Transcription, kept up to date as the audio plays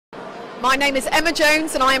My name is Emma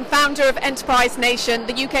Jones and I am founder of Enterprise Nation,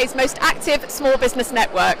 the UK's most active small business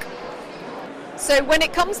network. So when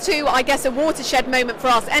it comes to, I guess, a watershed moment for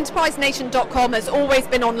us, enterprisenation.com has always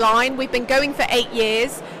been online. We've been going for 8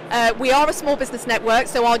 years. We are a small business network,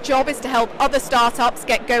 so our job is to help other startups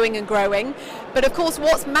get going and growing. But of course,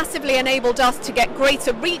 what's massively enabled us to get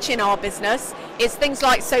greater reach in our business is things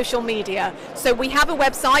like social media. So we have a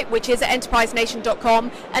website, which is at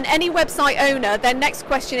enterprisenation.com, and any website owner, their next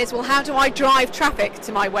question is, well, how do I drive traffic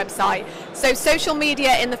to my website? So social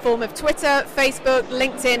media in the form of Twitter, Facebook,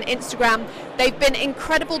 LinkedIn, Instagram, they've been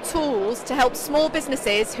incredible tools to help small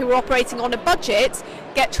businesses who are operating on a budget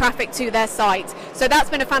get traffic to their site. So that's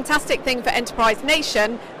been a fantastic thing for Enterprise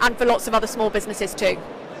Nation and for lots of other small businesses too.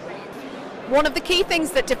 One of the key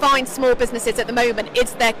things that defines small businesses at the moment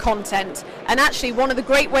is their content. And actually one of the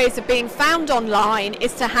great ways of being found online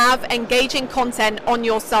is to have engaging content on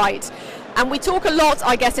your site. And we talk a lot,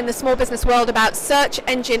 I guess, in the small business world about search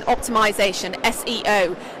engine optimization,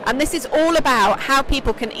 SEO. And this is all about how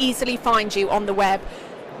people can easily find you on the web.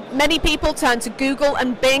 Many people turn to Google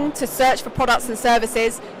and Bing to search for products and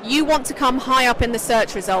services. You want to come high up in the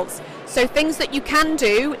search results. So things that you can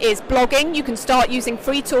do is blogging. You can start using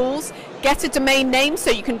free tools. Get a domain name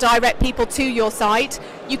so you can direct people to your site.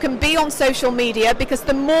 You can be on social media, because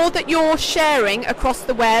the more that you're sharing across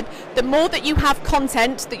the web, the more that you have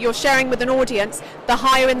content that you're sharing with an audience, the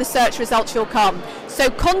higher in the search results you'll come. So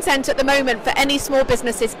content at the moment for any small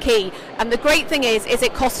business is key. And the great thing is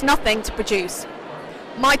it costs nothing to produce.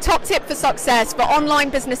 My top tip for success for online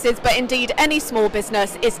businesses, but indeed any small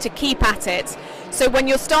business, is to keep at it. So when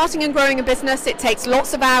you're starting and growing a business, it takes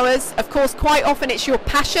lots of hours. Of course, quite often it's your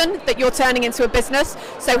passion that you're turning into a business,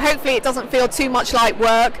 so hopefully it doesn't feel too much like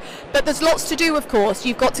work. But there's lots to do, of course.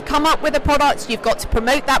 You've got to come up with a product, you've got to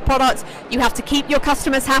promote that product, you have to keep your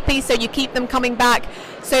customers happy so you keep them coming back.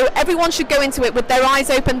 So everyone should go into it with their eyes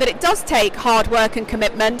open that it does take hard work and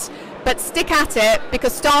commitment, but stick at it,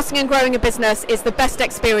 because starting and growing a business is the best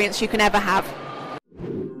experience you can ever have.